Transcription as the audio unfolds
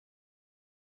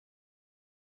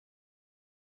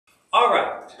All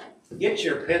right, get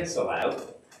your pencil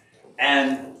out.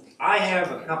 And I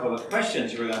have a couple of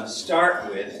questions we're going to start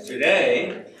with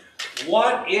today.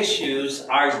 What issues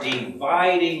are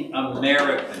dividing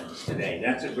Americans today?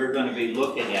 That's what we're going to be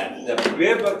looking at. The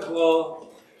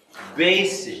biblical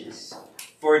basis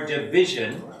for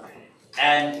division.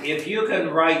 And if you can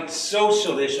write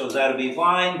social issues, that'll be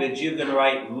fine, but you can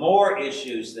write more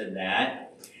issues than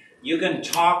that. You can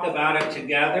talk about it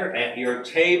together at your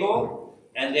table,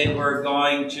 and then we're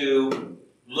going to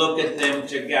look at them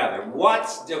together.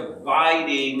 What's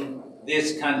dividing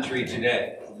this country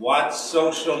today? What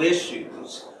social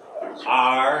issues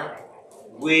are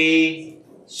we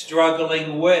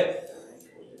struggling with?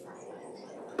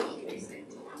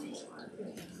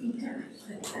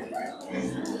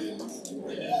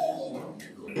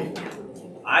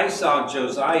 I saw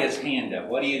Josiah's hand up.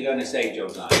 What are you going to say,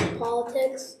 Josiah?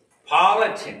 Politics.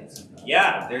 Politics.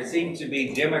 Yeah, there seem to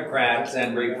be Democrats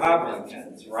and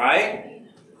Republicans, right?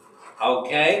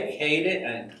 Okay, Kaden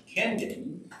and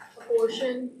Kendon.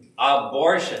 Abortion.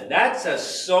 Abortion. That's a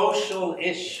social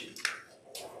issue.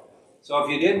 So if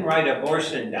you didn't write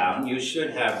abortion down, you should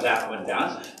have that one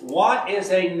down. What is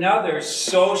another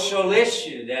social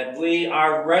issue that we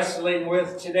are wrestling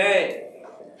with today?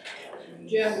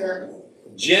 Gender.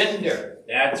 Gender.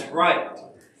 That's right.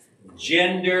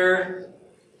 Gender,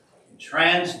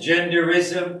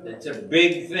 transgenderism, it's a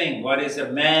big thing. What is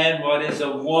a man? What is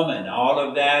a woman? All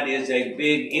of that is a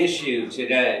big issue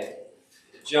today.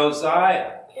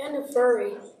 Josiah. And a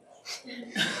furry.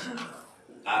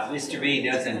 Mr. B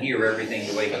doesn't hear everything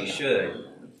the way he should.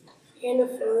 And a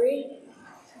furry.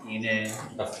 You know,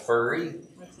 A furry?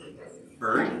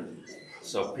 furry.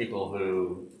 So people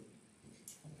who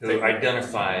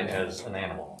identify as an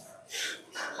animal.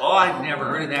 Oh, I've never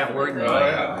heard of that word in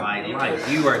my life.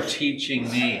 You are teaching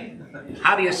me.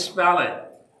 How do you spell it,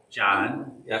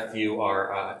 John?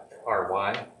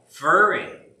 F-U-R-R-Y. Furry.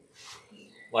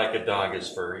 Like a dog is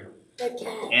furry. The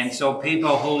cat. And so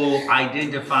people who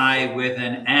identify with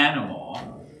an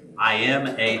animal, I am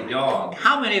a dog.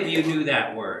 How many of you knew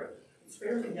that word?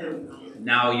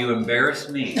 Now you embarrass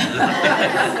me.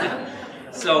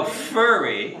 So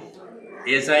furry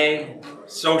is a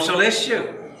social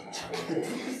issue.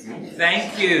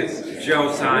 Thank you,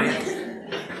 Josiah.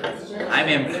 I'm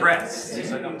impressed.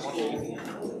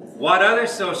 What other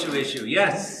social issue?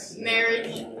 Yes?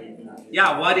 Marriage.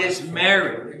 Yeah, what is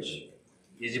marriage?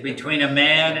 Is it between a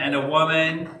man and a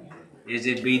woman? Is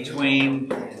it between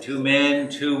two men,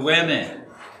 two women?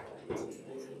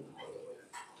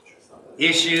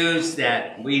 Issues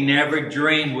that we never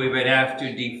dreamed we would have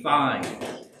to define.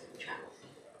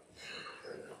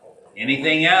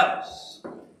 Anything else?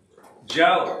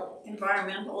 Joe?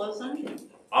 Environmentalism.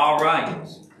 All right.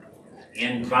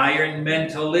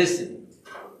 Environmentalism.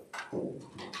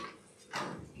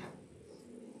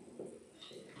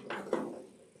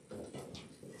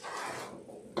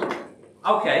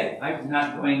 Okay, I'm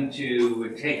not going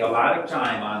to take a lot of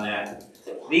time on that.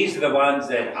 These are the ones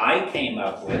that I came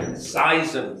up with.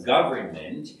 Size of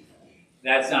government.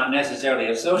 That's not necessarily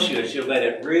a social issue, but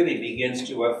it really begins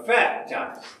to affect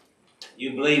us.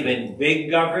 You believe in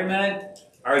big government,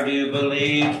 or do you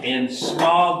believe in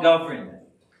small government?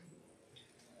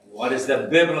 What is the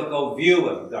biblical view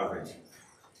of government?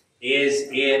 Is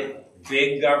it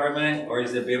big government, or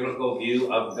is the biblical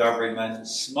view of government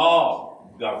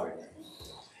small government?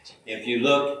 If you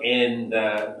look in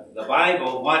the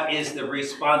Bible, what is the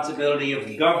responsibility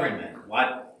of government?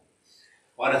 What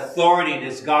authority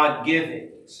does God give it?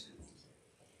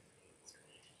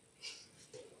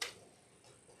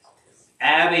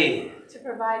 Abby. To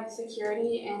provide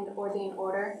security and ordain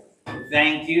order.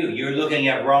 Thank you. You're looking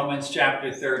at Romans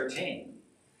chapter 13.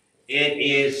 It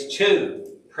is to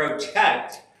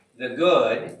protect the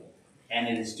good, and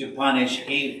it is to punish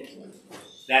evil.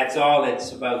 That's all it's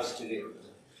supposed to do.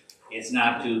 It's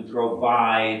not to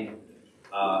provide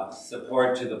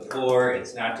support to the poor.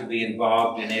 It's not to be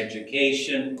involved in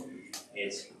education.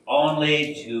 It's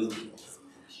only to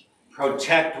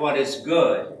protect what is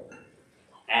good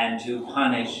and to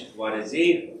punish what is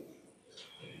evil.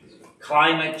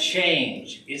 Climate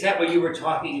change. Is that what you were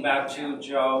talking about too,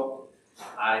 Joe?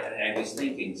 I was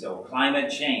thinking so. Climate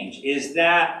change. Is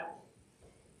that,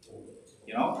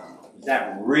 is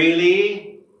that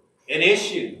really an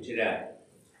issue today?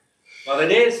 Well,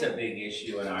 it is a big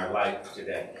issue in our life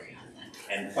today.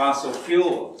 And fossil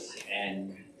fuels.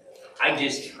 And I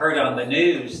just heard on the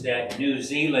news that New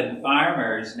Zealand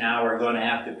farmers now are going to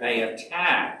have to pay a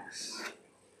tax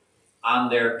on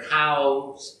their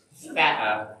cows'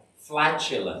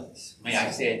 flatulence. May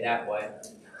I say it that way?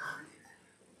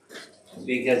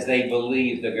 because they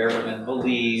believe, the government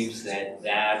believes that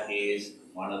that is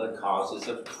one of the causes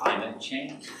of climate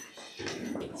change.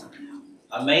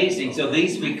 Amazing. So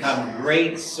these become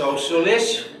great social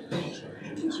issues.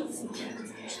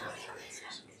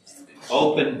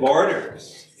 Open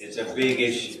borders is a big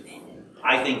issue.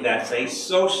 I think that's a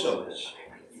social issue.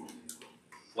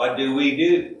 What do we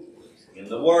do in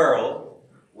the world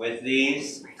with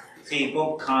these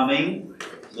people coming,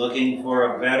 looking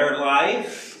for a better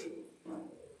life?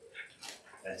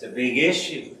 That's a big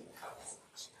issue.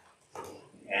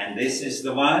 And this is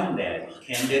the one that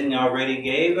Kendon already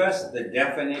gave us, the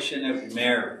definition of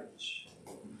marriage.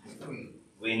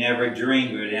 We never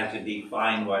dreamed we would have to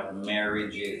define what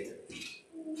marriage is.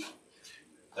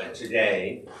 But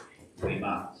today, we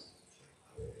must.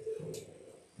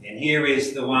 And here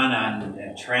is the one on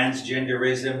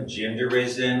transgenderism,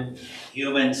 genderism,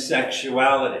 human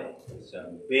sexuality. It's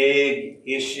a big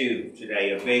issue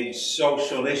today, a big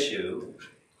social issue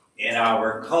in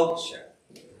our culture.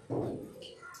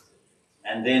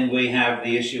 And then we have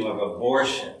the issue of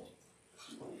abortion,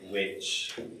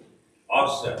 which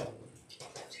also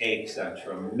takes a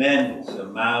tremendous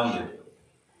amount of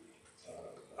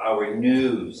our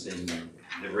news and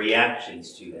the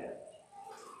reactions to that.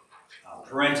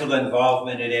 Parental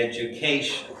involvement in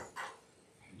education.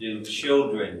 Do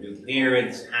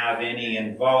parents have any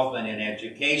involvement in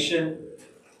education?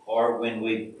 Or when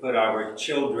we put our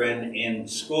children in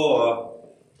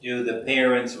school, do the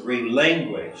parents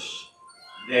relinquish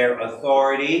their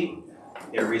authority,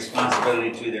 their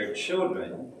responsibility to their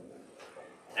children?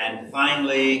 And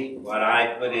finally, what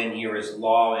I put in here is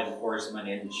law enforcement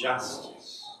and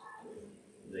justice.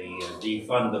 The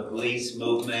defund the police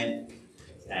movement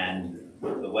and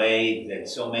the way that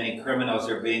so many criminals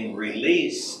are being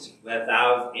released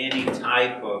without any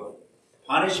type of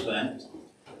punishment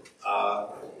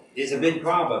is a big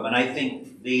problem. And I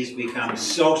think these become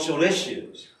social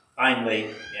issues,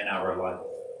 finally, in our life.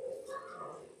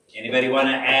 Anybody want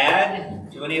to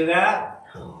add to any of that?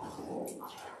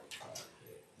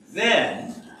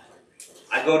 Then,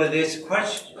 I go to this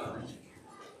question.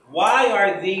 Why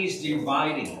are these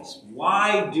dividing us?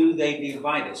 Why do they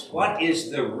divide us? What is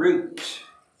the root?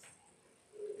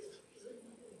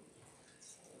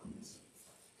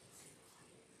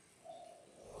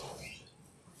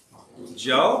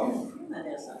 Joe?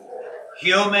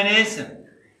 Humanism.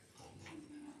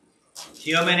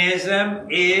 Humanism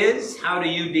is, how do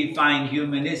you define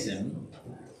humanism?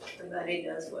 Everybody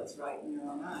does what's right in their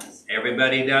own eyes.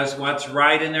 Everybody does what's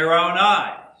right in their own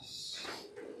eyes.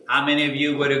 How many of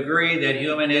you would agree that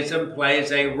humanism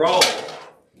plays a role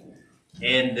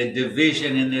in the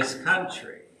division in this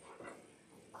country?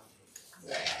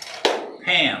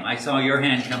 Pam, I saw your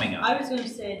hand coming up. I was going to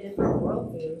say different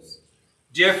worldviews.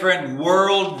 Different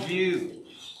worldviews.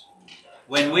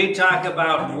 When we talk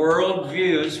about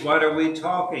worldviews, what are we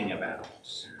talking about?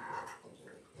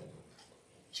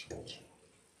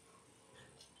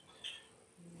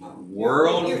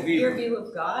 Worldview. Your view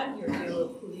of God, your view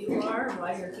of who you are,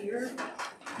 why you're here.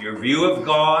 Your view of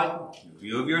God, your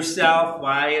view of yourself,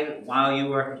 why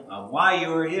you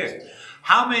are here.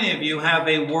 How many of you have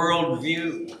a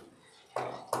worldview?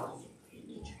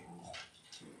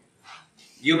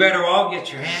 You better all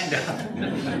get your hand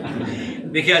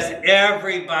up. Because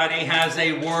everybody has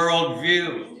a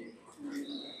worldview.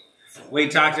 We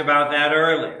talked about that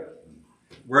earlier.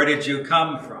 Where did you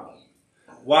come from?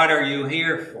 What are you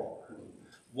here for?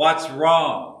 What's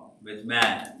wrong with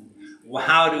man?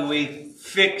 How do we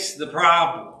fix the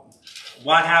problem?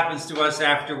 What happens to us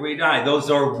after we die?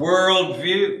 Those are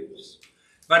worldviews.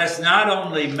 But it's not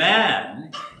only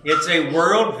man, it's a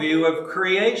worldview of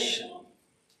creation.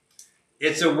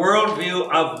 It's a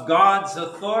worldview of God's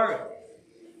authority.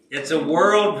 It's a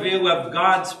worldview of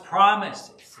God's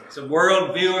promises. It's a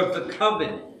worldview of the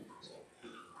covenant.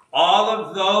 All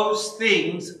of those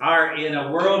things are in a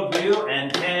worldview,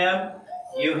 and Pam,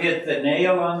 you hit the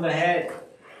nail on the head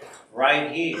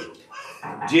right here.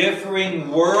 Differing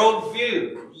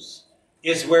worldviews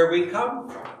is where we come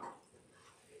from.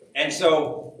 And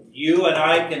so you and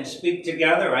I can speak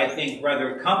together, I think,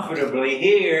 rather comfortably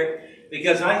here,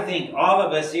 because I think all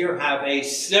of us here have a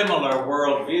similar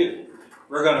worldview.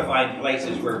 We're going to find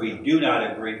places where we do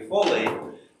not agree fully,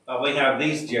 but we have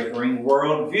these differing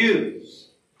worldviews.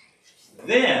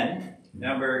 Then,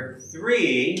 number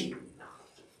 3,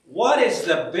 what is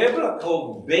the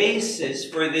biblical basis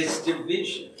for this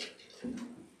division?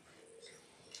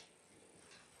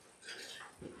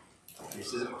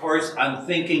 This is, of course, I'm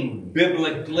thinking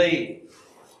biblically.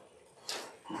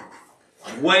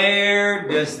 Where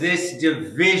does this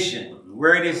division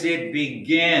Where does it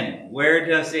begin? Where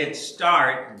does it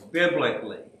start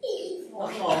biblically?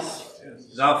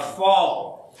 The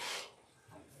fall.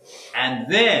 And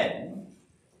then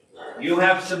you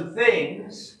have some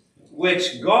things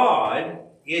which God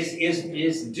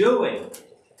is doing.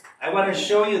 I want to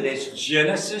show you this,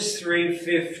 Genesis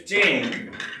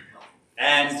 3:15.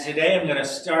 And today I'm going to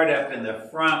start up in the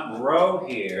front row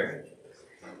here.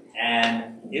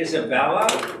 And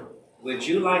Isabella, would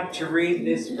you like to read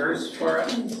this verse for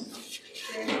us?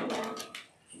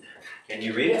 Can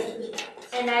you read it?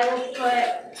 And I will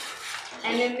put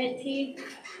enmity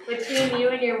between you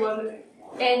and your woman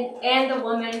and the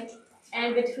woman,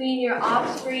 and between your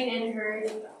offspring and hers.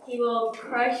 He will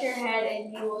crush your head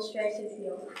and he will strike his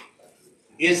heel.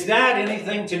 Is that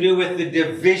anything to do with the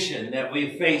division that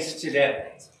we face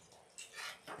today?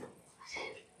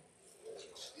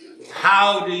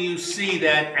 How do you see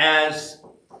that as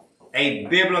a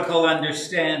biblical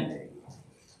understanding?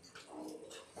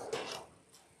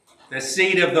 The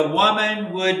seed of the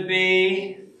woman would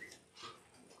be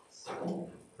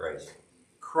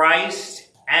Christ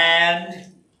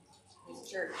and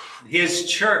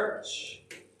his church.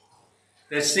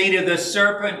 The seed of the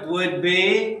serpent would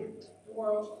be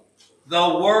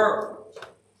the world.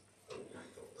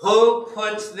 Who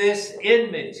puts this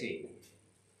enmity?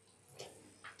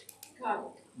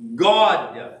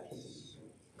 God does.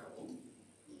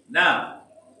 Now,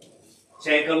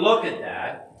 take a look at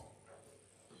that.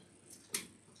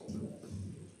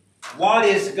 What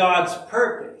is God's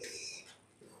purpose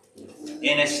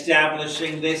in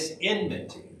establishing this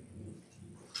enmity?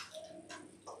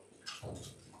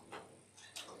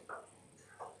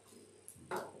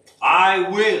 I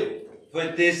will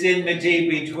put this enmity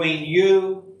between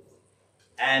you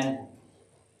and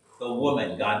the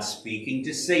woman. God speaking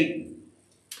to Satan.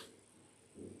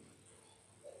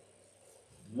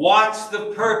 What's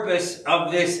the purpose of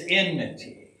this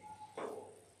enmity?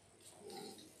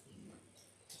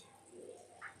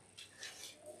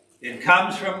 It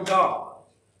comes from God.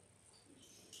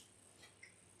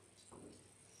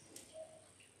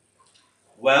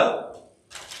 Well,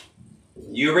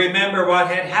 you remember what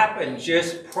had happened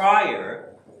just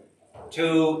prior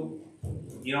to,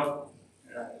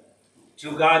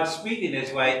 to God speaking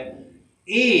this way.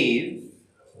 Eve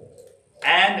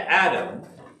and Adam,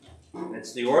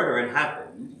 that's the order it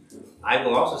happened. I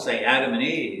will also say Adam and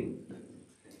Eve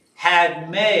had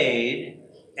made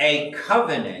a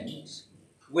covenant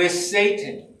with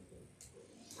Satan.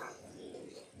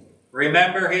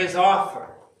 Remember his offer.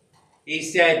 He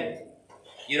said,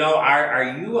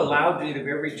 are you allowed to eat of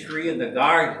every tree in the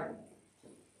garden?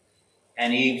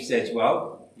 And Eve says,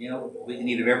 well, we can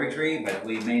eat of every tree, but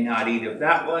we may not eat of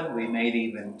that one. We may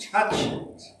even touch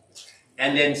it.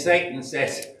 And then Satan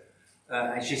says,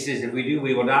 she says, if we do,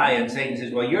 we will die. And Satan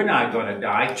says, well, you're not going to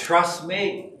die. Trust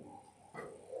me.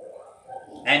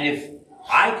 And if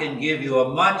I can give you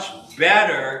a much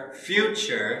better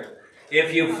future,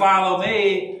 if you follow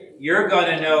me, you're going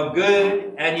to know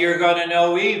good and you're going to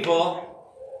know evil.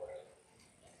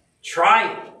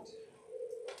 Try it.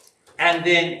 And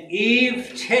then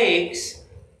Eve takes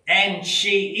and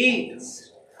she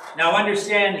eats. Now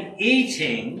understand,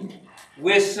 eating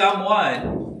with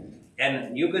someone,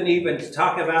 and you can even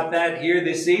talk about that here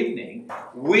this evening.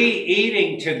 We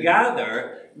eating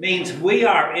together means we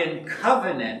are in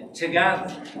covenant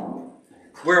together.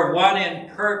 We're one in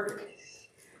purpose.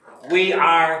 We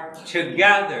are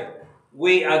together.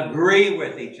 We agree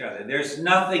with each other. There's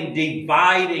nothing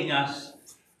dividing us.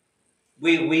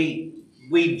 We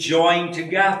join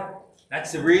together.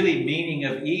 That's the really meaning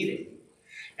of eating.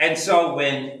 And so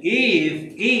when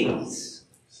Eve eats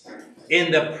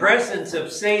in the presence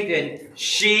of Satan,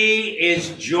 she is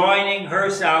joining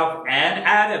herself, and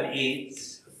Adam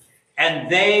eats, and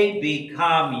they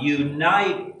become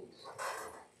united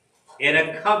in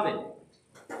a covenant.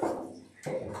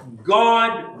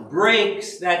 God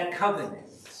breaks that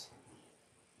covenant.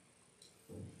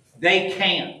 They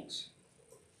can't.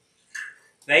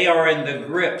 They are in the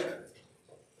grip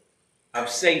of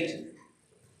Satan.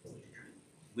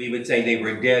 We would say they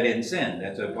were dead in sin.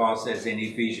 That's what Paul says in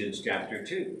Ephesians chapter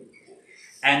 2.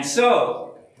 And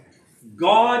so,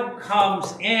 God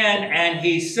comes in and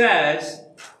he says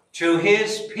to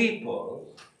his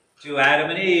people, to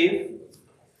Adam and Eve,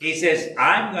 he says,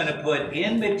 I'm going to put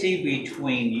enmity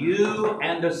between you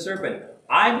and the serpent.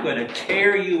 I'm going to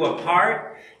tear you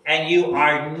apart, and you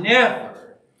are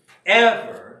never,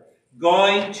 ever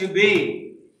going to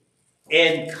be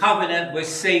in covenant with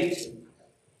Satan.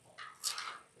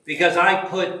 Because I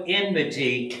put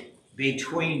enmity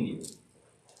between you.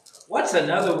 What's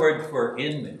another word for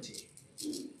enmity?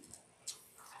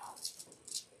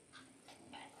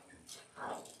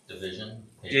 Division.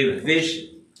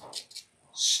 division,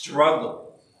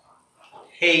 struggle,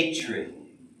 hatred.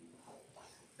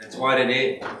 That's what it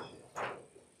is.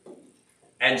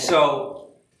 And so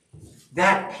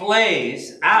that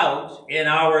plays out in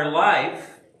our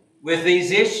life with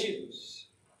these issues.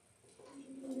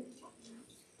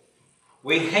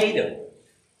 We hate them.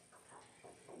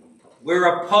 We're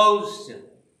opposed to them.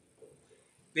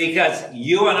 Because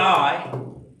you and I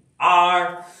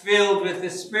are filled with the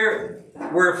Spirit.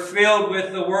 We're filled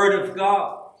with the Word of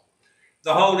God.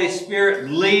 The Holy Spirit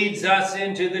leads us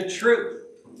into the truth.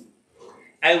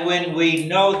 And when we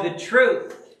know the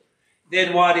truth,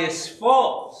 then what is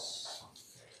false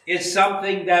is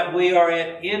something that we are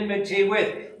at enmity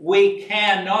with. We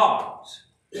cannot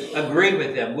agree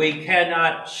with them. We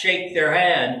cannot shake their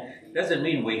hand. Doesn't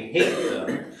mean we hate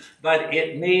them, but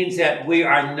it means that we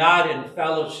are not in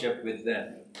fellowship with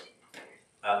them.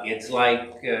 It's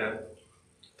like,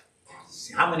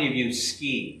 how many of you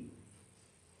ski?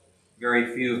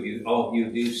 Very few of you. Oh, you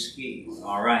do ski.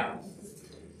 All right.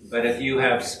 But if you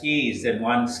have skis, then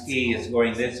one ski is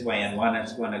going this way and one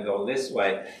is going to go this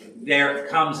way. There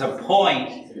comes a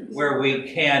point where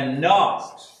we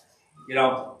cannot,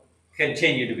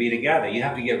 continue to be together. You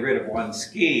have to get rid of one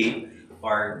ski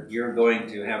or you're going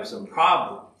to have some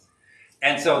problems.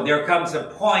 And so there comes a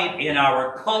point in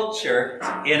our culture,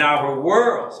 in our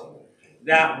world,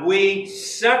 that we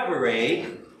separate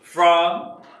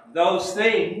from those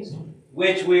things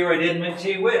which we are at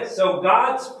enmity with. So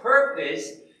God's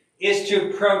purpose is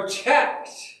to protect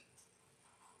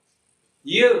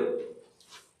you,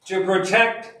 to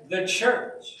protect the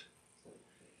church.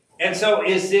 And so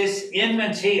is this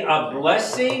enmity a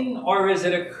blessing or is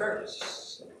it a curse?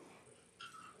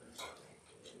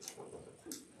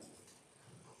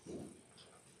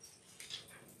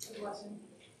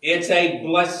 It's a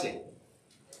blessing.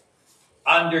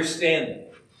 Understand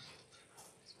that.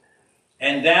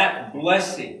 And that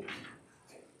blessing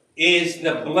is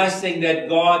the blessing that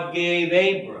God gave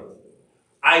Abram.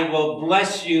 I will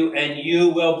bless you and you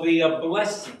will be a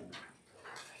blessing.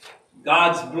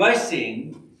 God's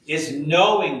blessing is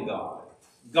knowing God.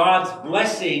 God's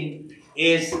blessing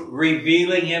is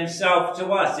revealing himself to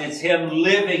us. It's him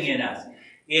living in us.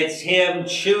 It's him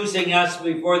choosing us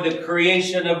before the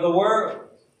creation of the world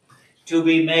to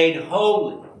be made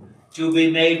holy, to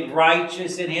be made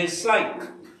righteous in his sight.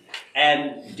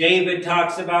 And David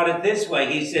talks about it this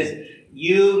way. He says,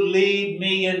 you lead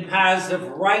me in paths of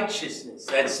righteousness.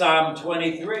 That's Psalm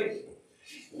 23.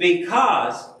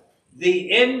 Because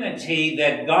the enmity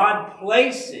that God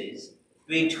places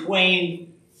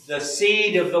between the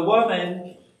seed of the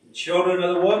woman, children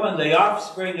of the woman, the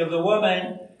offspring of the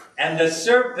woman, and the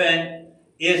serpent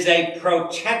is a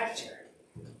protector.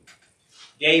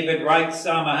 David writes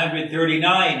Psalm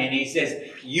 139 and he says,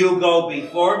 you go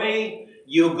before me,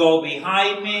 you go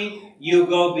behind me, you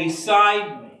go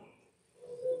beside me.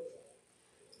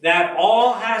 That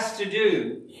all has to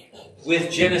do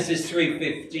with Genesis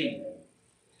 3:15.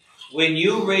 When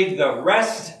you read the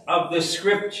rest of the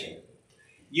scripture,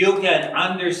 you can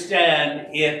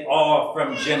understand it all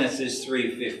from Genesis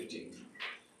 3:15.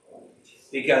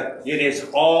 Because it is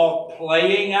all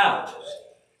playing out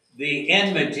the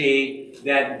enmity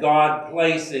that God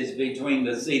places between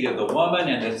the seed of the woman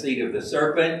and the seed of the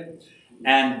serpent.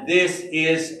 And this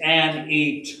is an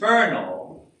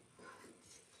eternal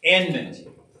enmity.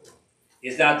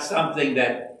 It's not something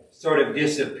that sort of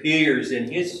disappears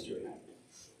in history.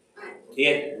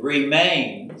 It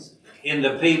remains in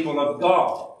the people of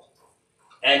God.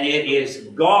 And it is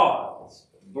God's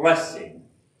blessing.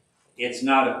 It's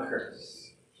not a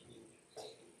curse.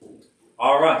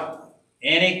 All right.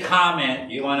 Any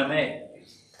comment you want to make?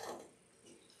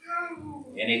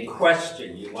 Any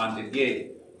question you want to give?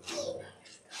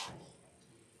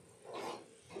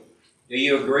 Do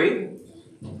you agree?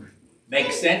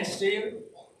 Make sense to you?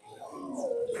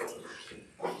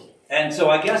 And so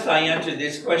I guess I answered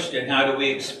this question, how do we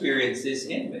experience this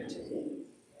enmity?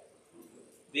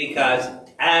 Because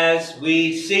as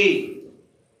we see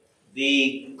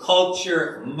the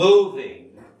culture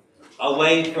moving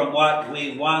away from what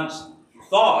we once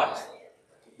thought,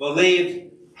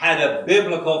 believed had a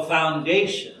biblical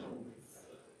foundation,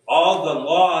 all the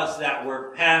laws that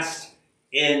were passed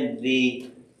in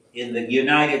the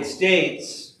United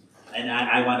States, and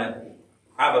I want to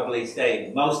probably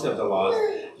say most of the laws,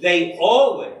 they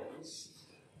always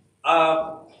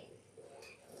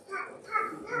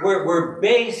were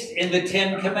based in the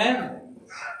Ten Commandments.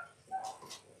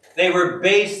 They were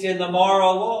based in the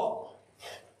moral law.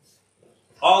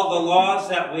 All the laws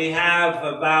that we have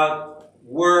about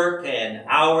work and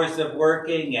hours of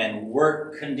working and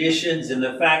work conditions in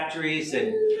the factories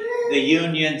and the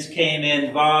unions came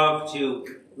involved to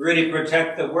really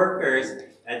protect the workers,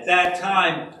 at that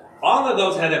time, all of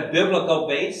those had a biblical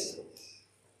basis.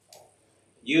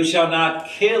 You shall not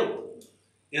kill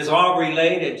is all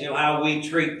related to how we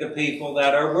treat the people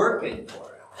that are working for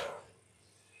us.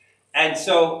 And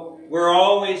so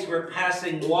we're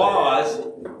passing laws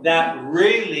that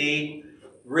really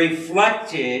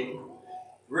reflected,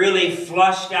 really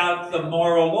flushed out the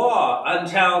moral law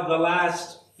until the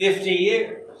last 50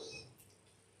 years.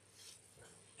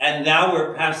 And now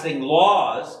we're passing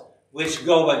laws which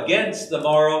go against the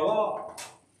moral law.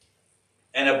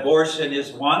 And abortion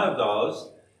is one of those.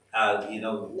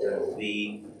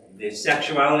 The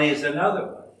sexuality is another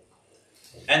one.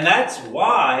 And that's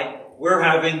why we're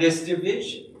having this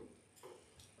division.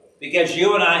 Because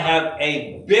you and I have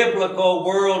a biblical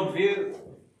worldview.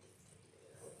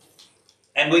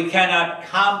 And we cannot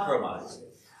compromise it.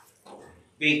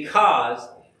 Because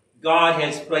God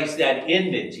has placed that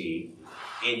enmity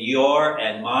in your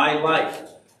and my life.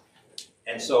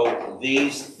 And so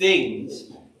these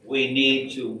things, we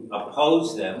need to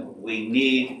oppose them. We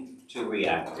need to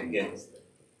react against them.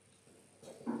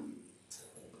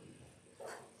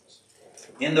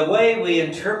 In the way we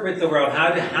interpret the world,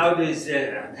 how do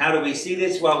we see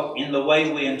this? Well, in the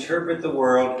way we interpret the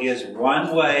world is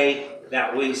one way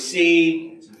that we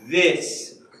see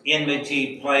this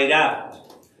enmity played out.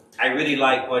 I really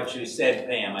like what you said,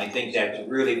 Pam. I think that's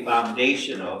really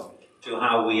foundational to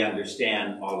how we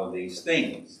understand all of these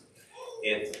things.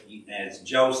 If, as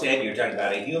Joe said, you're talking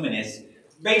about a humanist.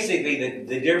 Basically,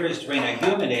 the difference between a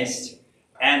humanist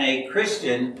and a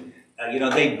Christian,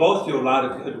 they both do a lot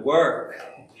of good work.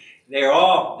 They're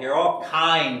all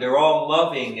kind, they're all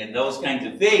loving, and those kinds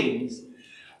of things.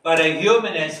 But a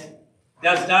humanist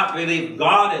does not believe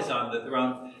God is on the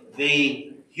throne.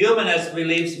 The humanist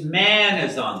believes man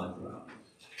is on the throne.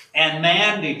 And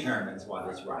man determines what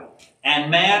is right. And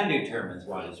man determines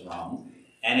what is wrong.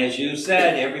 And as you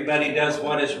said, everybody does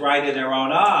what is right in their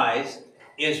own eyes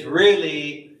is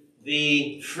really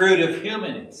the fruit of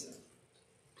humanism.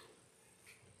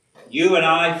 You and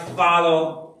I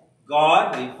follow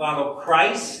God, we follow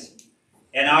Christ,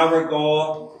 and our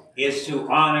goal is to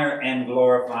honor and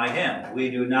glorify Him. We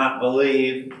do not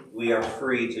believe we are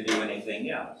free to do anything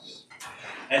else.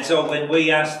 And so when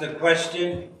we ask the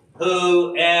question,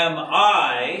 who am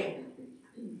I?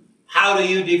 How do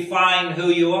you define who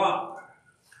you are?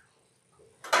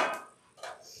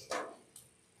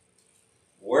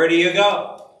 Where do you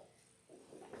go?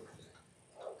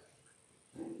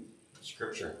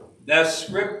 Scripture. The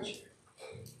Scripture.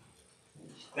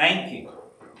 Thank you.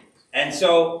 And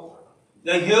so,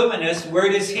 the humanist, where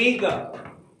does he go?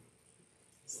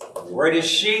 Where does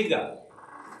she go?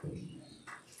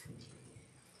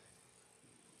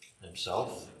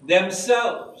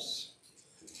 Themselves.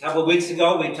 A couple of weeks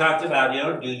ago, we talked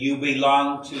about, do you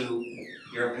belong to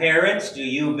your parents? Do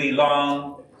you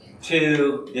belong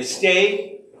to the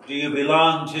state? Do you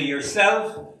belong to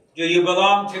yourself? Do you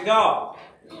belong to God?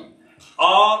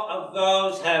 All of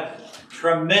those have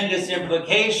tremendous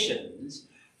implications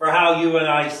for how you and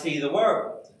I see the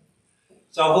world.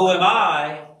 So who am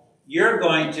I? You're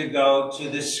going to go to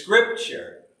the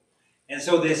Scripture. And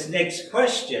so this next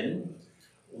question,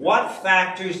 what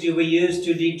factors do we use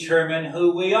to determine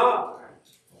who we are?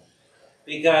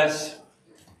 Because,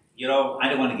 I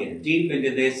don't want to get deep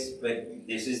into this, but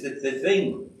this is the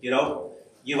thing.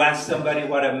 You ask somebody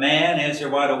what a man is or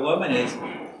what a woman is,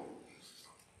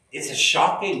 it's a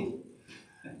shocking.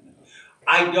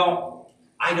 I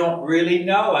don't really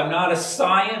know. I'm not a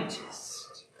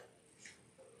scientist.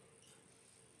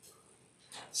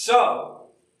 So,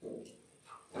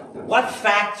 what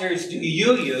factors do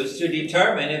you use to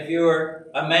determine if you're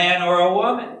a man or a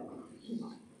woman?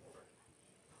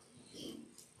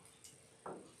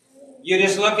 You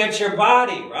just look at your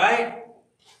body, right?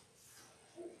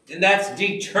 And that's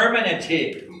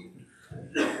determinative.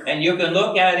 And you can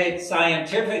look at it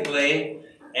scientifically,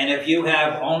 and if you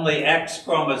have only X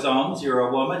chromosomes, you're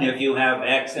a woman. If you have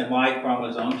X and Y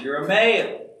chromosomes, you're a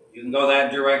male. You can go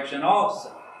that direction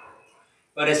also.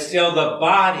 But it's still the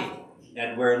body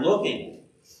that we're looking at.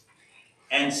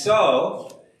 And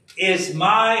so, is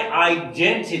my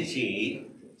identity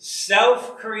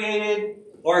self-created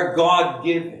or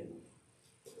God-given?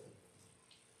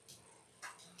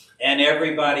 And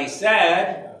everybody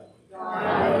said,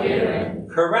 God-given.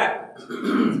 Correct.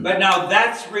 But now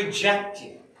that's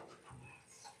rejected.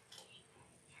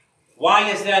 Why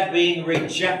is that being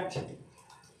rejected?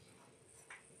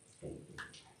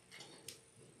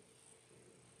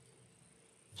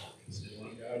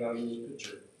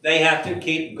 They have to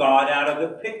keep God out of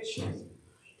the picture.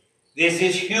 This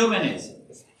is humanism.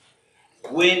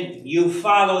 when you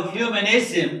follow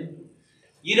humanism,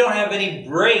 you don't have any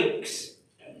brakes,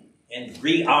 and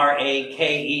brakes,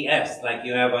 like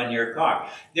you have on your car.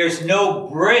 There's no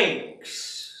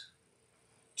brakes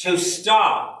to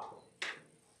stop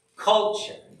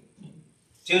culture,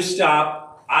 to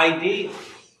stop ideas.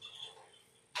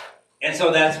 And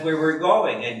so that's where we're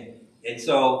going. And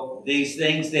so these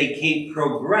things, they keep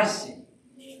progressing.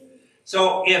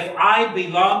 So if I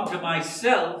belong to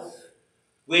myself,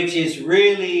 which is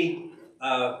really,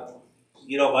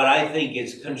 what I think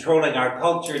is controlling our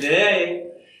culture today,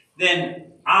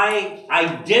 then I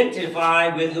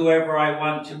identify with whoever I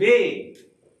want to be.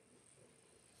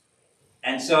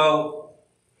 And so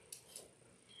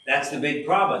that's the big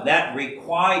problem. That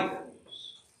requires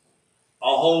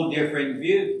a whole different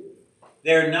view.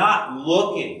 They're not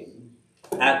looking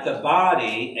at the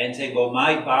body and saying, well,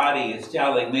 my body is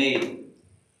telling me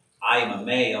I am a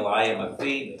male, I am a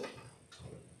female.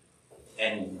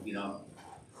 And,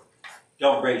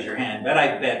 don't raise your hand, but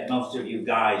I bet most of you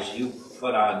guys, you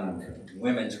put on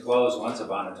women's clothes once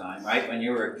upon a time, right? When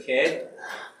you were a kid,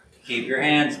 keep your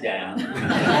hands down.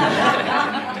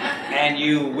 And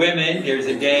you women, there's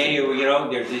a day,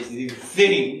 there's these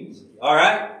things, all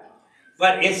right?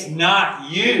 But it's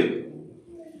not you.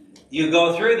 You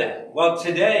go through that. Well,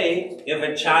 today, if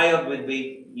a child would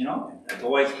be, a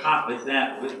boy's hot with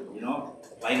that,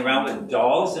 playing around with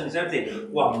dolls and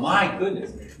everything, well, my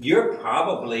goodness, you're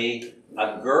probably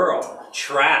a girl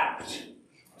trapped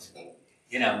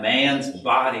in a man's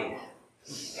body.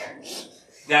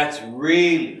 That's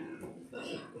really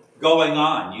going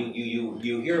on.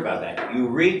 You hear about that. You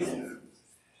read that.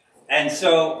 And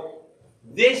so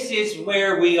this is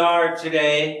where we are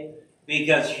today,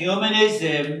 because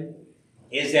humanism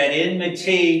is at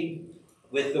enmity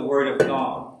with the Word of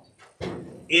God.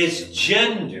 Is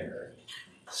gender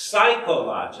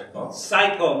psychological?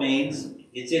 Psycho means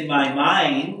it's in my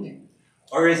mind.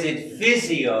 Or is it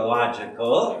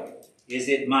physiological? Is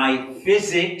it my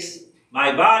physics,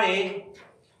 my body?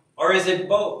 Or is it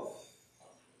both?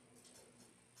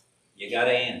 You got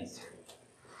to answer.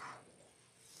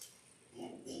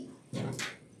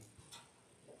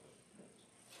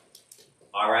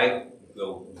 All right,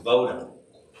 go vote on it.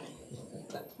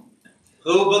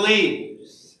 Who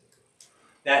believes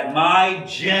that my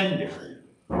gender,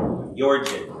 your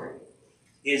gender,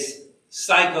 is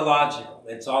psychological?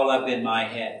 It's all up in my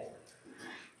head.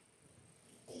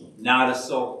 Not a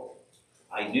soul.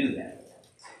 I knew that.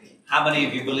 How many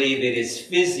of you believe it is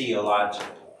physiological?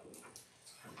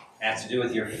 It has to do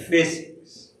with your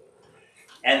physics.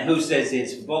 And who says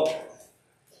it's both?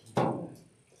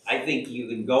 I think you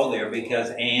can go there because,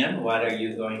 Anne, what are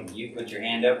you going, you put your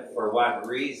hand up for what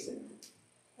reason?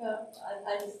 Well,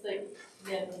 I just think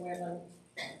men and women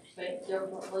think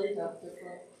differently, have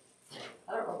different,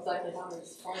 I don't know exactly how to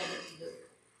explain it, but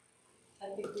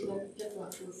I think the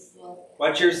differences.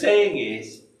 What you're saying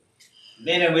is,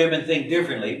 men and women think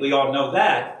differently. We all know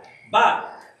that.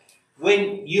 But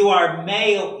when you are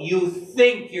male, you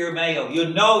think you're male. You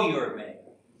know you're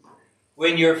male.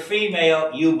 When you're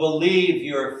female, you believe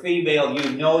you're female.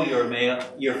 You know you're male.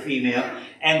 You're female.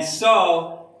 And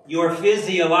so your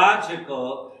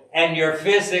physiological and your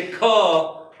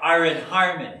physical are in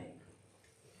harmony.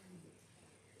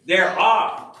 There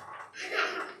are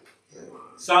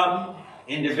some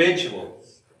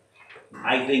individuals,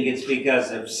 I think it's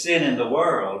because of sin in the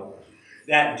world,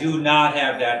 that do not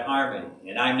have that harmony.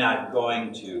 And I'm not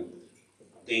going to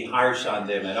be harsh on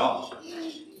them at all.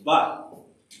 But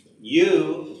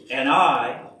you and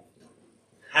I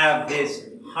have this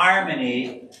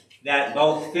harmony that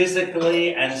both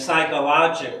physically and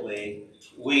psychologically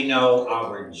we know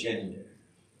our gender.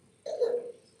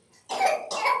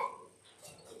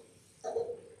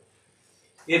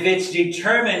 If it's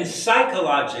determined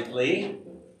psychologically,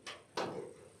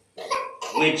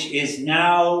 which is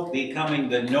now becoming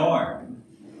the norm,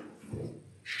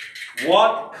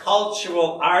 what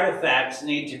cultural artifacts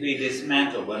need to be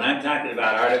dismantled? When I'm talking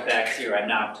about artifacts here, I'm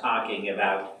not talking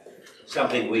about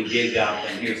something we dig up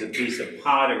and here's a piece of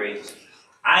pottery.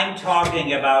 I'm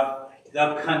talking about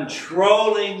the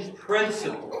controlling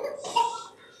principles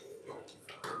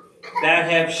that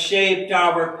have shaped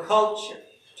our culture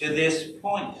to this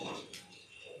point.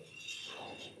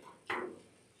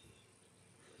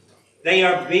 They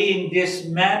are being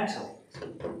dismantled.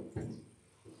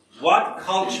 What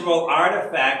cultural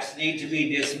artifacts need to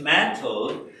be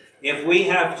dismantled if we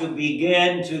have to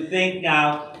begin to think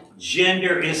now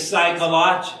gender is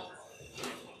psychological?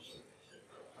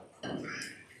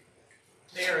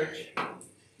 Marriage.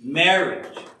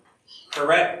 Marriage.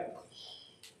 Correct.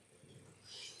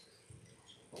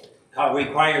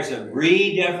 requires a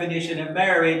redefinition of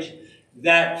marriage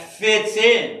that fits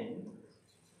in,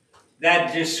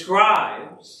 that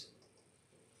describes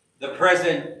the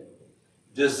present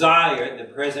desire, the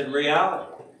present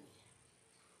reality.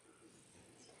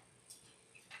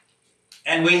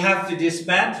 And we have to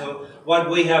dismantle what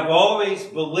we have always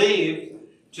believed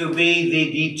to be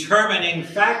the determining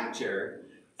factor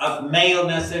of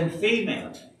maleness and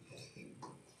female.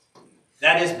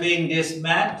 That is being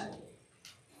dismantled.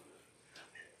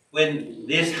 When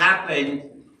this happened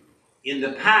in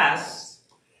the past,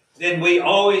 then we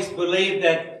always believed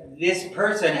that this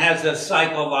person has a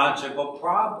psychological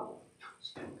problem.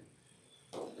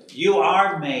 You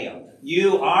are male,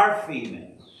 you are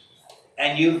female,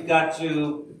 and you've got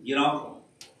to,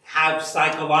 have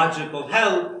psychological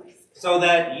help so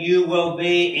that you will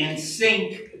be in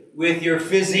sync with your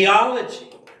physiology.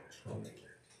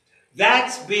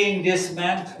 That's being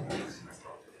dismantled.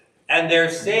 And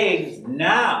they're saying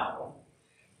now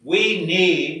we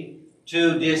need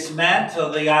to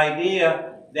dismantle the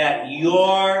idea that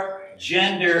your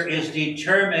gender is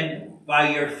determined by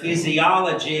your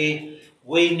physiology.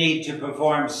 We need to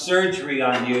perform surgery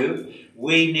on you.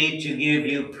 We need to give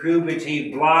you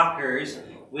puberty blockers.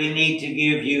 We need to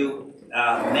give you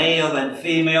male and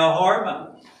female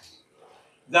hormones.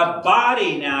 The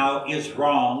body now is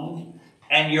wrong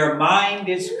and your mind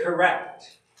is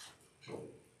correct.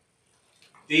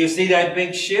 Do you see that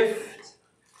big shift?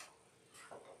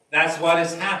 That's what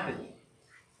is happening.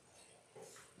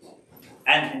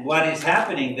 And what is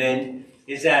happening then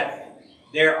is that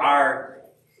there are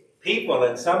people,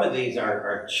 and some of these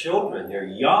are children, they're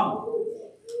young,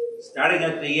 starting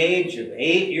at the age of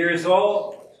 8 years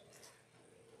old.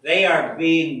 They are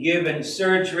being given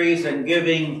surgeries and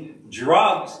giving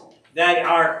drugs that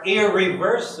are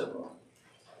irreversible.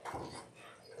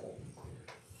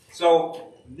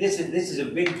 So this is a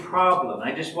big problem.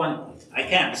 I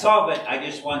can't solve it, I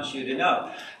just want you to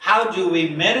know. How do we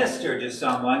minister to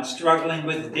someone struggling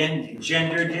with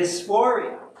gender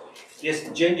dysphoria? This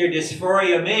gender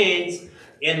dysphoria means,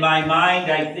 in my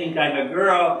mind, I think I'm a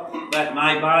girl, but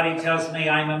my body tells me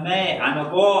I'm a man, I'm a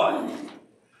boy.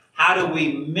 How do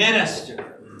we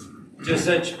minister to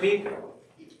such people?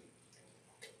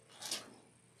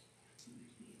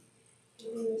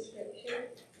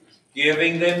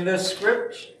 Giving them the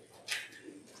scripture.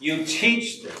 You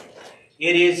teach them.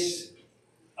 It is,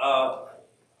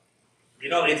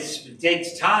 it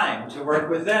takes time to work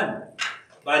with them.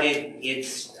 But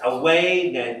it's a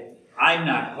way that I'm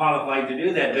not qualified to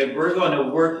do that, but we're going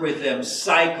to work with them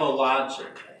psychologically.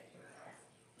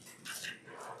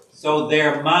 So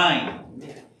their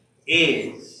mind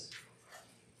is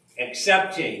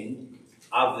accepting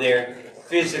of their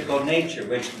physical nature,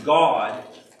 which God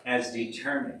has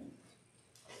determined.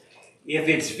 If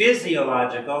it's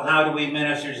physiological, how do we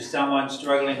minister to someone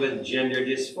struggling with gender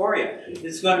dysphoria?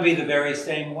 It's going to be the very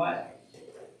same way.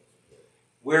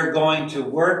 We're going to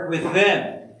work with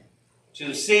them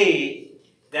to see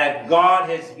that God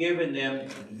has given them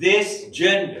this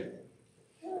gender.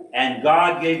 And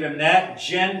God gave them that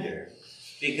gender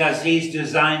because He's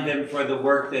designed them for the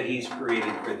work that He's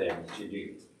created for them to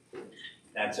do.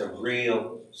 That's a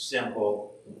real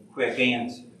simple, quick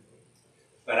answer.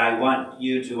 But I want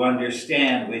you to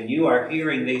understand, when you are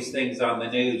hearing these things on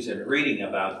the news and reading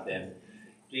about them,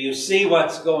 do you see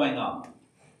what's going on?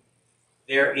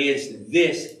 There is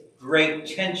this great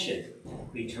tension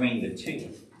between the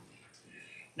two.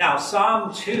 Now,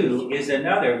 Psalm 2 is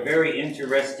another very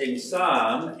interesting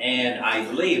psalm, and I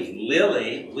believe,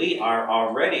 Lily, we are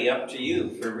already up to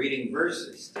you for reading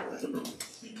verses.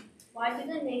 Why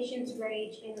do the nations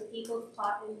rage and the peoples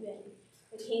plot in vain?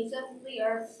 The kings of the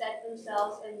earth set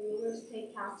themselves and rulers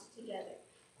take counsel together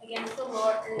against the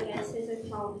Lord and against His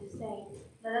atonement, saying,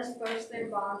 let us burst their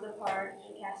bonds apart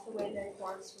and cast away their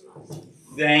cords from us.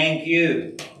 Thank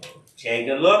you. Take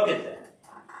a look at that.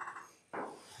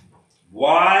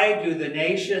 Why do the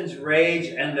nations rage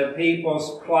and the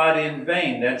peoples plot in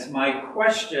vain? That's my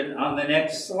question on the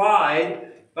next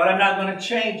slide, but I'm not going to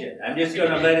change it. I'm just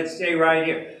going to let it stay right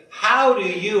here. How do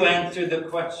you answer the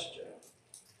question?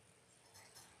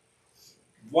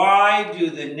 Why do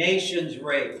the nations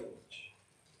rage?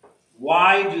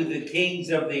 Why do the kings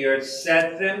of the earth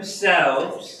set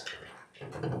themselves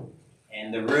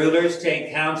and the rulers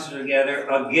take counsel together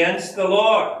against the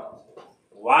Lord?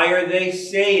 Why are they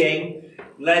saying,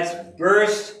 let's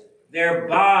burst their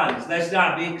bonds. Let's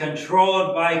not be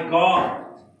controlled by God.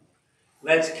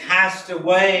 Let's cast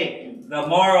away the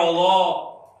moral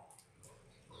law.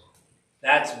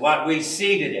 That's what we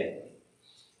see today.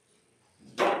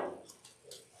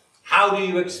 How do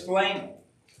you explain it?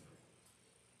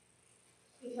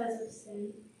 Because of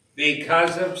sin.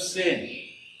 Because of sin.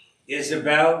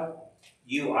 Isabel,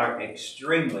 you are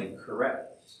extremely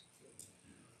correct.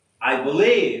 I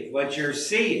believe what you're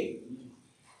seeing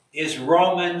is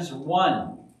Romans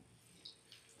 1.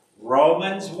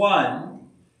 Romans 1,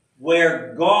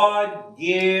 where God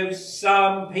gives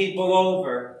some people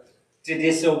over to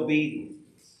disobedience.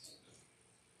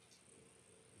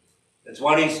 That's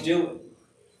what he's doing.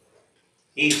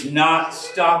 He's not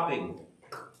stopping.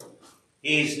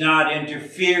 He's not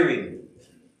interfering.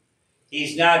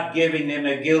 He's not giving them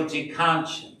a guilty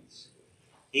conscience.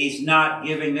 He's not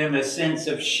giving them a sense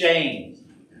of shame.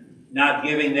 Not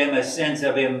giving them a sense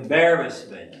of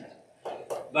embarrassment.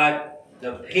 But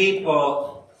the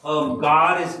people whom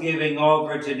God is giving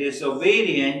over to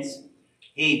disobedience,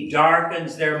 he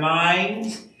darkens their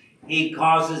minds. He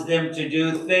causes them to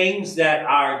do things that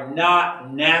are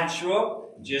not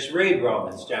natural. Just read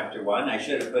Romans chapter 1. I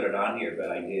should have put it on here,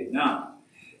 but I did not.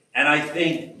 And I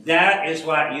think that is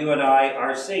what you and I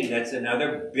are seeing. That's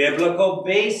another biblical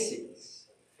basis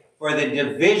for the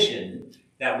division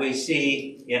that we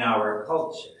see in our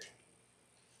culture.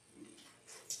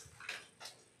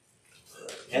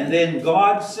 And then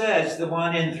God says, the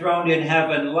one enthroned in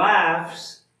heaven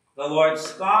laughs, the Lord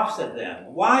scoffs at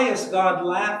them. Why is God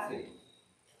laughing?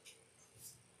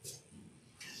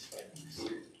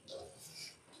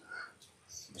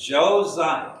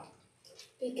 Josiah.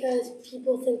 Because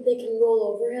people think they can roll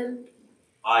over him.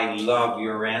 I love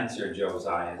your answer,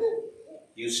 Josiah.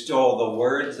 You stole the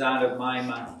words out of my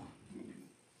mouth.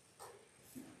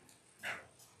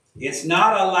 It's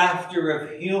not a laughter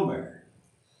of humor.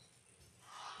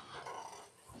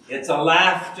 It's a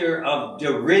laughter of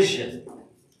derision.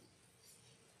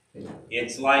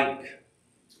 It's like,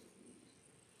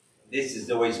 this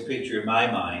is always a picture in my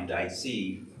mind I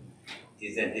see,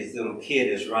 is that this little kid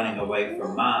is running away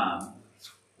from mom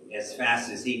as fast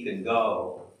as he can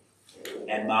go.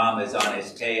 And mom is on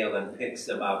his tail and picks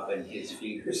him up and his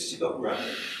feet are still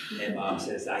running. And mom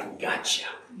says, I gotcha.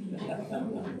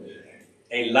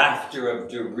 A laughter of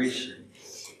derision.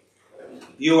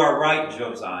 You are right,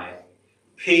 Josiah.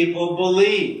 People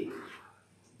believe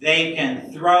they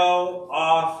can throw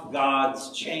off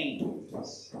God's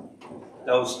chains.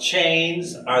 Those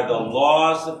chains are the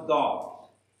laws of God.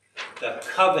 The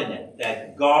covenant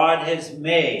that God has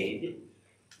made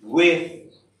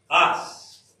with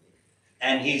us.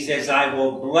 And he says, I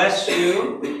will bless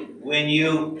you when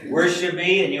you worship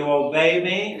me and you obey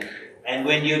me. And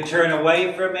when you turn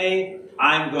away from me,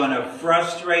 I'm going to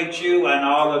frustrate you, and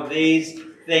all of these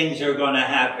things are going to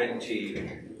happen to you.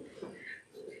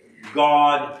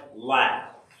 God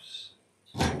laughs.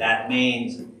 That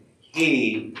means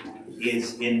he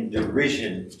is in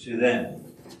derision to them.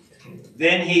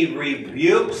 Then he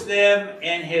rebukes them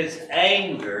in his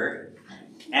anger,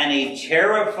 and he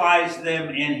terrifies them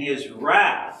in his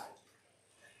wrath.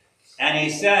 And he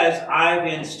says, I've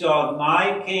installed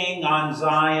my king on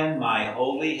Zion, my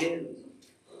holy hill.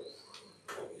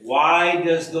 Why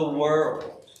does the world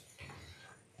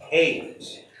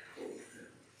hate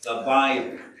the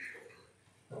Bible?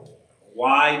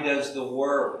 Why does the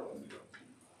world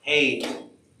hate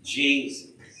Jesus?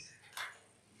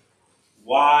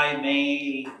 Why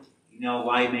may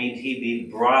he be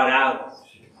brought out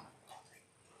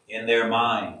in their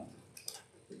mind?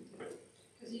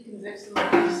 Because he convicts them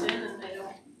of their sin and they don't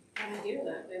want to hear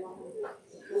that. They want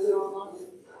to go their own life.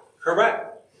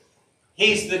 Correct.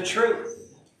 He's the truth.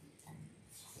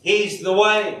 He's the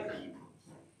way.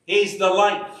 He's the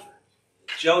life.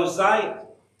 Josiah.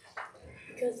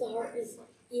 Because the heart is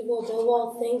evil above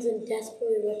all things and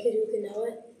desperately wicked, who can know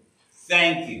it?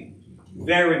 Thank you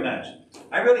very much.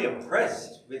 I'm really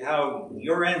impressed with how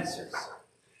your answers.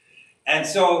 And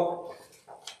so,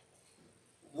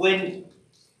 when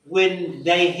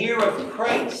they hear of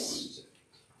Christ,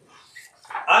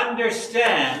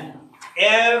 understand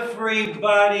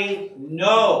everybody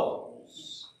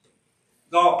knows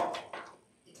God.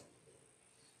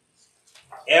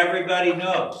 Everybody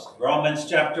knows. Romans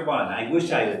chapter 1. I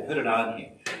wish I had put it on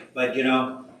here. But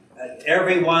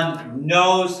everyone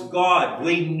knows God.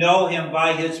 We know him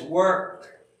by his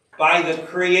work, by the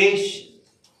creation.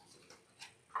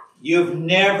 You've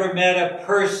never met a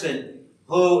person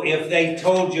who, if they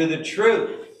told you the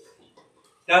truth,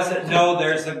 doesn't know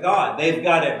there's a God. They've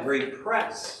got it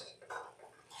repressed.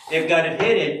 They've got it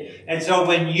hidden. And so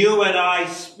when you and I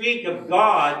speak of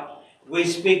God, we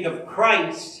speak of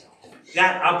Christ.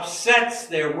 That upsets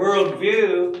their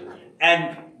worldview,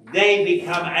 and they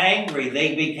become angry.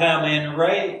 They become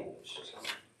enraged.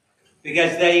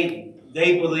 Because they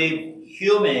believe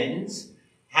humans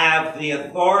have the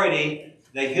authority.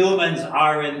 The humans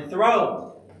are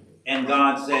enthroned. and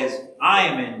God says, I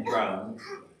am enthroned,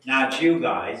 not you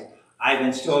guys. I've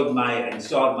installed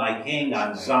my king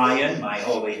on Zion, my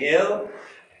holy hill.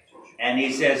 And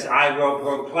he says, I will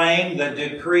proclaim the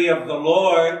decree of the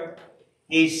Lord.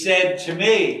 He said to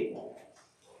me,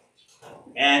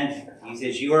 and he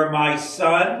says, you are my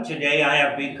son. Today I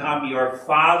have become your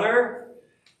father.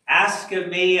 Ask of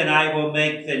me, and I will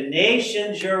make the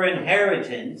nations your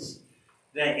inheritance,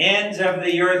 the ends of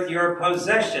the earth your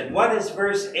possession. What does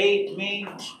verse 8 mean?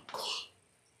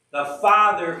 The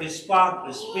Father is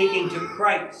speaking to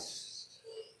Christ.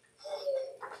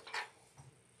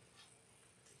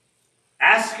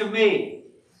 Ask of me,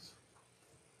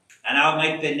 and I'll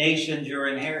make the nations your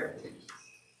inheritance.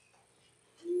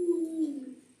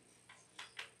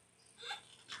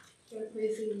 They're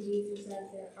praising Jesus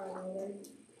as our Lord.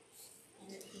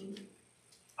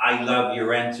 I love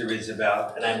your answer,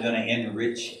 Isabel, and I'm going to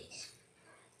enrich it.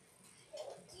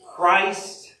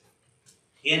 Christ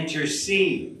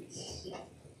intercedes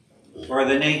for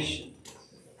the nation.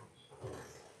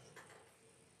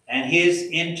 And his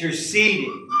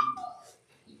interceding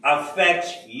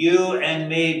affects you and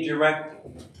me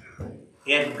directly.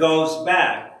 It goes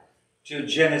back to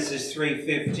Genesis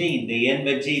 3:15, the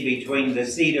enmity between the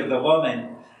seed of the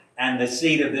woman and the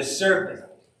seed of the serpent.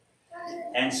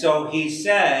 And so he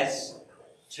says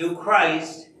to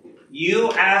Christ,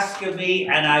 you ask of me,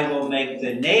 and I will make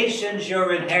the nations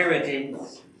your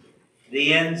inheritance,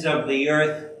 the ends of the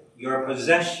earth your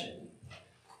possession.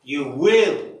 You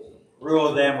will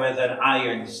rule them with an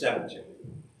iron scepter.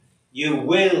 You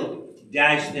will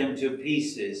dash them to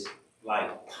pieces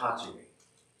like pottery.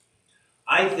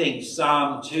 I think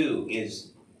Psalm 2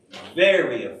 is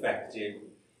very effective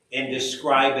in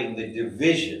describing the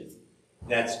division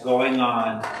that's going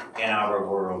on in our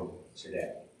world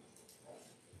today.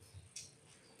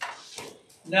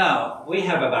 Now, we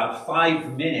have about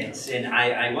 5 minutes, and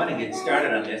I want to get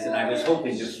started on this, and I was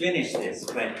hoping to finish this,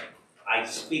 but I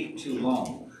speak too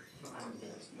long.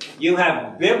 You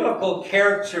have biblical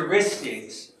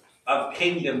characteristics of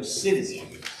kingdom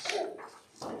citizens.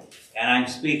 And I'm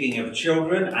speaking of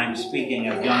children, I'm speaking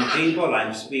of young people,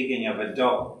 I'm speaking of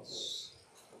adults.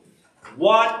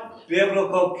 What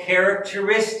biblical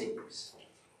characteristics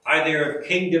are there of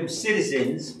kingdom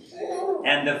citizens?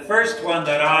 And the first one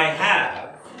that I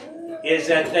have is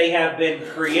that they have been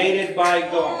created by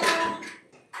God.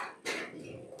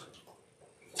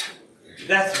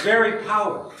 That's very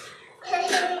powerful.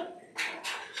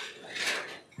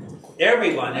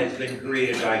 Everyone has been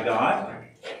created by God,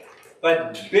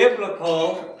 but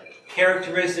biblical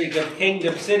characteristic of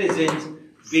kingdom citizens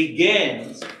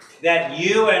begins that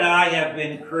you and I have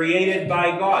been created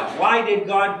by God. Why did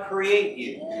God create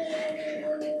you?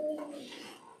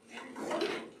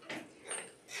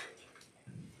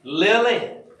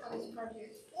 Lily,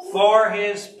 for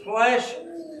his pleasure.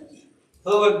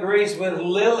 Who agrees with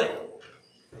Lily?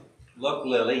 Look,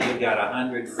 Lily, you got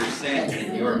 100%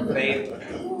 in your favor.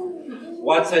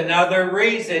 What's another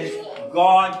reason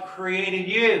God created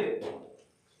you?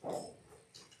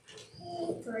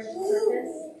 For his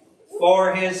purpose.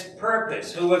 For his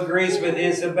purpose. Who agrees with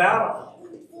Isabella?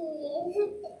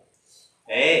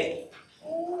 Hey,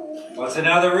 what's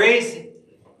another reason?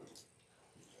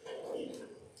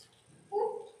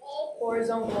 For his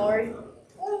own glory.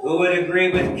 Who would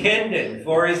agree with Kendon?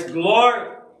 For his glory.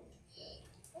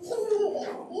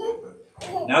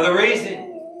 Another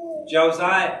reason,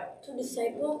 Josiah. To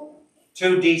disciple.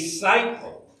 To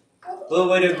disciple. Who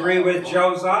would agree with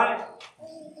Josiah?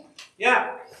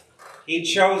 Yeah. He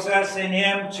chose us in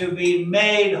him to be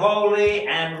made holy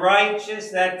and righteous.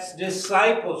 That's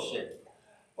discipleship.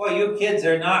 Boy, you kids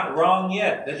are not wrong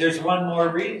yet. But there's one more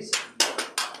reason.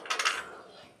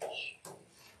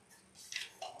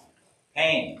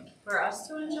 Pain. For us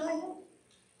to enjoy him?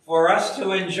 For us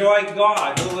to enjoy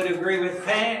God. Who would agree with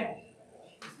Pam?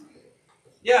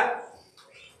 Yeah.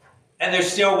 And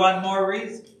there's still one more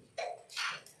reason.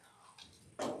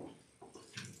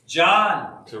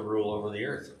 John. To rule over the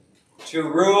earth. To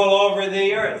rule over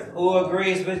the earth. Who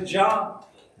agrees with John?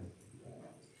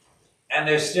 And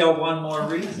there's still one more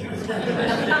reason.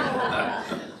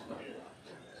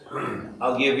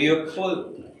 I'll give you a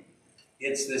clue.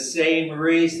 It's the same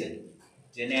reason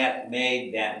Jeanette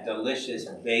made that delicious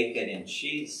bacon and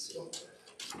cheese soup.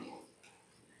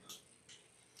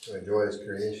 To enjoy his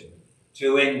creation.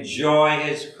 To enjoy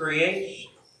his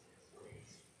creation.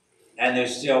 And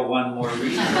there's still one more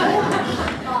reason.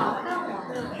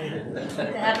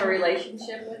 To have a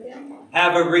relationship with him?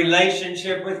 Have a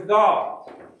relationship with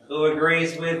God. Who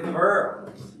agrees with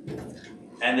her?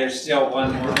 And there's still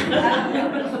one more reason.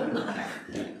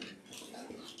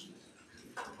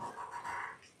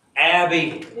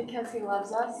 Abby, Because he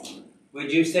loves us.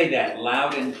 would you say that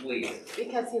loud and clear?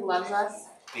 Because he loves us.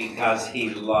 Because he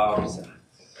loves us.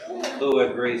 Who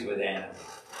agrees with Anna?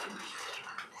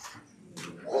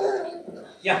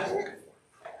 Yeah.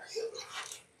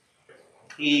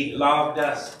 He loved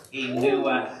us. He knew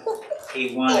us.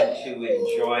 He wanted to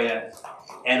enjoy us.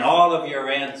 And all of your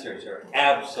answers are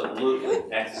absolutely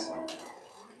excellent.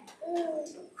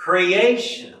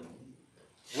 Creation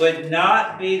would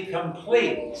not be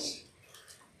complete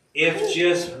if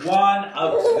just one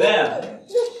of them,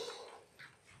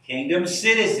 kingdom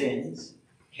citizens,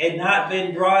 had not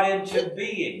been brought into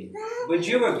being. Would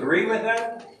you agree with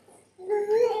that?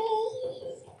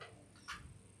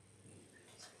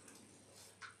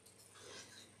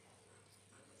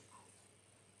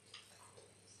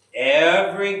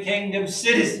 Every kingdom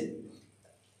citizen,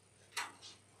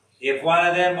 if one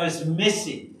of them was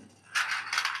missing,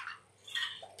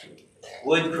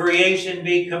 would creation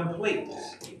be complete?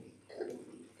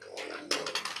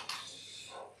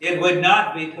 It would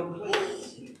not be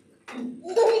complete.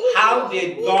 How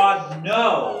did God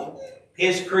know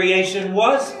His creation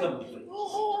was complete?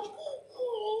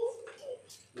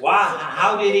 Why?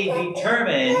 How did He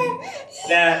determine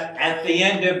that at the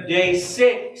end of day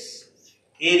 6,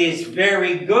 it is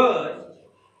very good,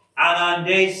 and on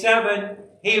day 7,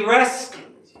 He rested?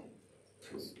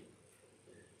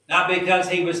 Not because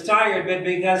He was tired, but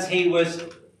because He was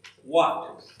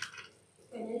what?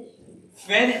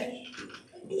 Finished.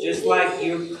 Just like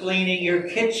you're cleaning your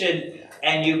kitchen,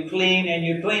 and you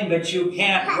clean, but you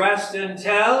can't rest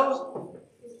until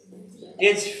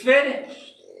it's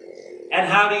finished. And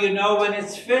how do you know when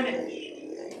it's finished?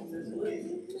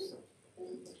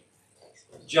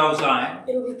 Josiah?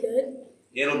 It'll be good.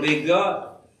 It'll be good.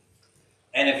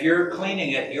 And if you're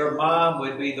cleaning it, your mom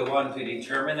would be the one to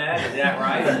determine that. Is that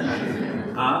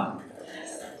right? Huh?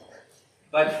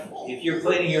 But if you're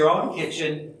cleaning your own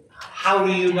kitchen, how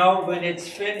do you know when it's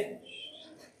finished?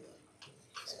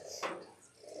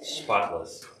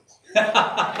 Spotless.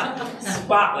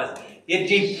 Spotless. It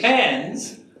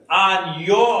depends on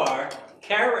your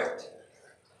character.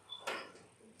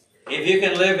 If you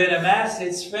can live in a mess,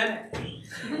 it's finished.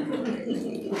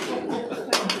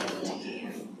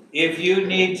 If you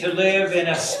need to live in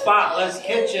a spotless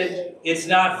kitchen, it's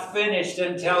not finished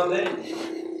until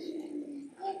then.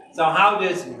 So how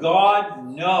does God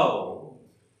know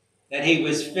that He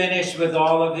was finished with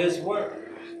all of His work?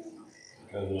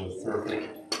 Because it was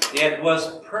perfect. It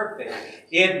was perfect.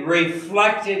 It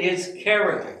reflected His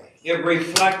character. It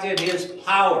reflected His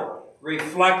power,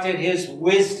 reflected His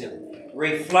wisdom,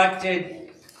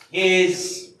 reflected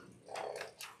His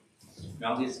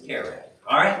character.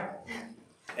 All right?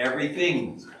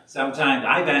 Everything. Sometimes,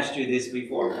 I've asked you this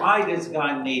before. Why does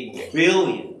God need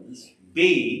billions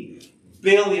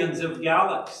of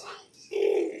galaxies?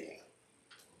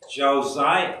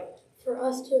 Josiah. For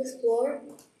us to explore.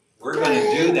 We're going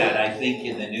to do that, I think,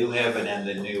 in the new heaven and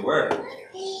the new earth.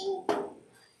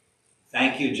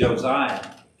 Thank you, Josiah.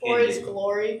 For His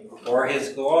glory. For His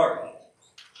glory.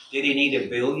 Did He need 1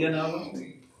 billion of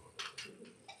them?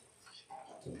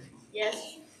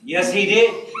 Yes. Yes, He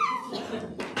did.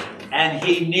 And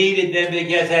He needed them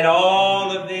because He had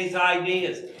all of these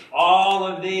ideas, all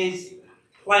of these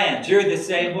plans. You're the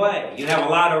same way. You have a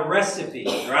lot of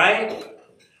recipes, right?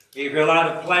 You have a lot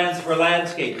of plans for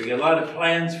landscaping, a lot of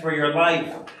plans for your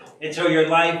life. And so your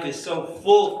life is so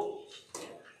full.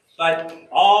 But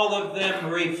all of them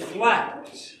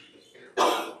reflect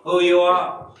who you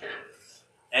are.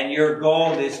 And your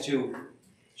goal is to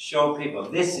show people,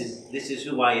 this is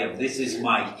who I am. This is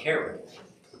my character.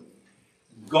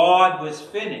 God was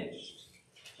finished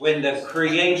when the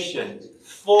creation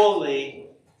fully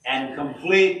and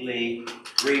completely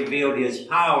revealed His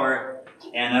power.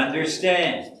 And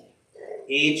understand,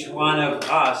 each one of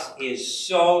us is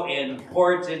so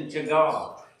important to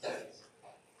God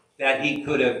that He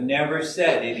could have never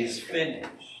said it is finished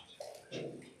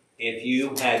if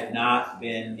you had not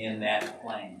been in that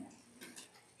plane.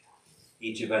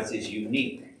 Each of us is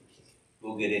unique.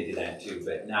 We'll get into that too,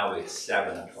 but now it's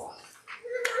 7 o'clock.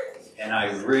 And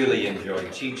I really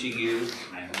enjoyed teaching you.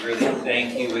 I really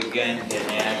thank you again,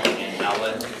 Danette and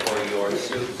Ellen, for your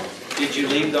soup. Did you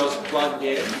leave those plugged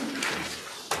in?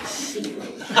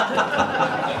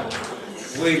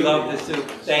 We love the soup.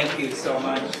 Thank you so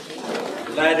much.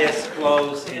 Let us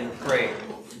close in prayer.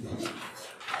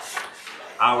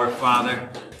 Our Father,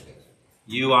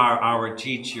 You are our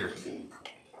teacher.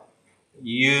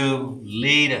 You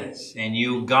lead us and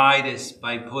You guide us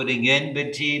by putting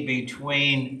enmity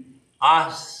between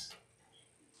us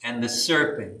and the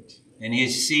serpent and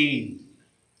his seed.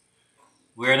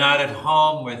 We're not at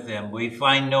home with them. We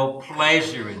find no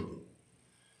pleasure in them.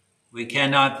 We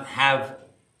cannot have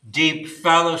deep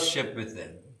fellowship with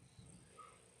them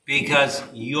because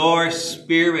your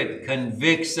Spirit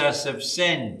convicts us of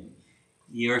sin.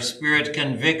 Your Spirit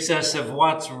convicts us of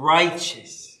what's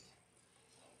righteous.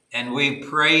 And we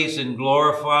praise and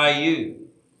glorify you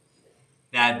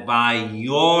that by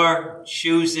your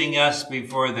choosing us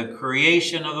before the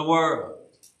creation of the world,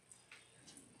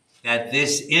 that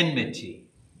this enmity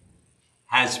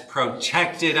has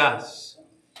protected us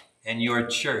and your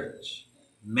church.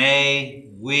 May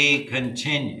we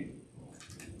continue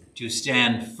to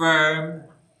stand firm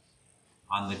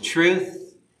on the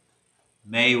truth.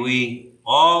 May we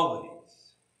always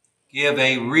give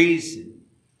a reason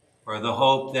for the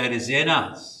hope that is in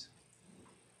us.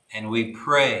 And we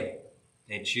pray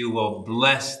that you will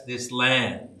bless this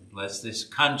land, bless this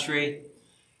country.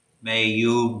 May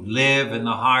you live in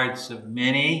the hearts of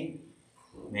many.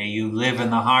 May you live in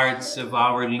the hearts of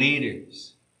our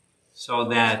leaders so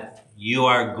that you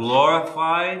are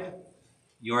glorified.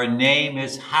 Your name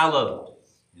is hallowed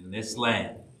in this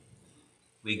land.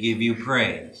 We give you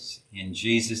praise. In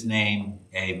Jesus' name,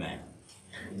 amen.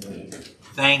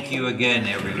 Thank you again,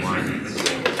 everyone.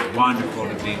 It's wonderful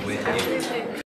to be with you.